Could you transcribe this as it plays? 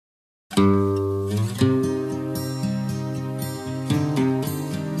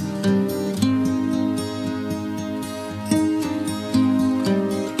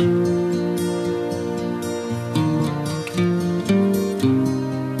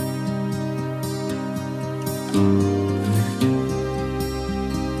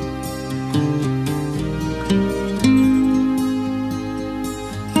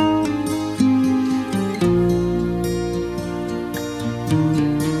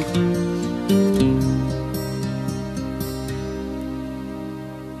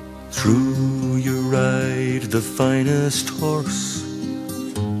the finest horse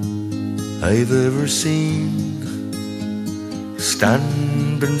I've ever seen,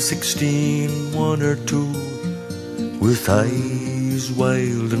 standing 16, 1 or 2, with eyes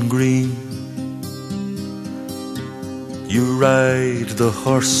wild and green. You ride the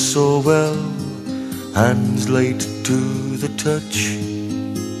horse so well, hands light to the touch.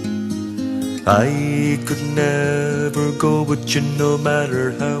 I could never go with you no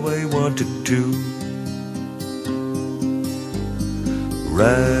matter how I wanted to.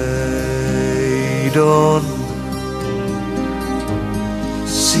 Ride on,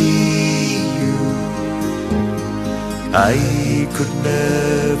 see you. I could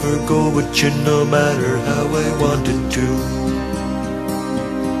never go with you no matter how I wanted to.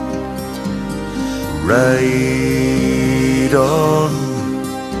 Ride on,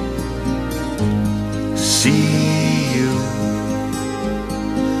 see you.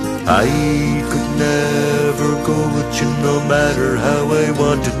 I could never go with you no matter how I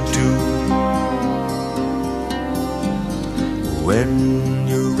wanted to. When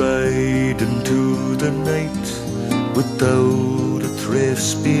you ride into the night without a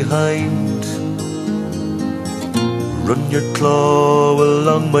trace behind, run your claw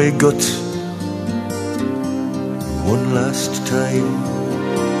along my gut one last time.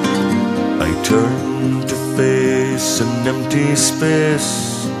 I turn to face an empty space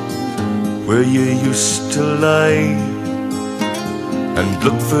where you used to lie, and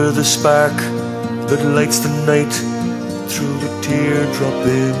look for the spark that lights the night through a teardrop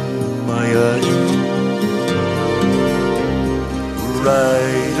in my eye.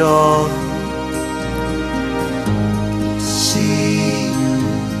 Ride on, see you.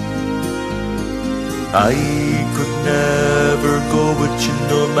 I could never go with you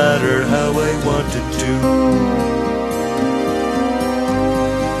no matter how I wanted to.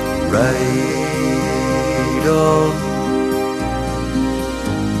 Ride on,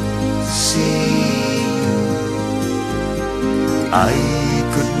 see you. I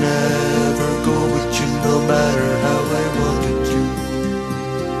could never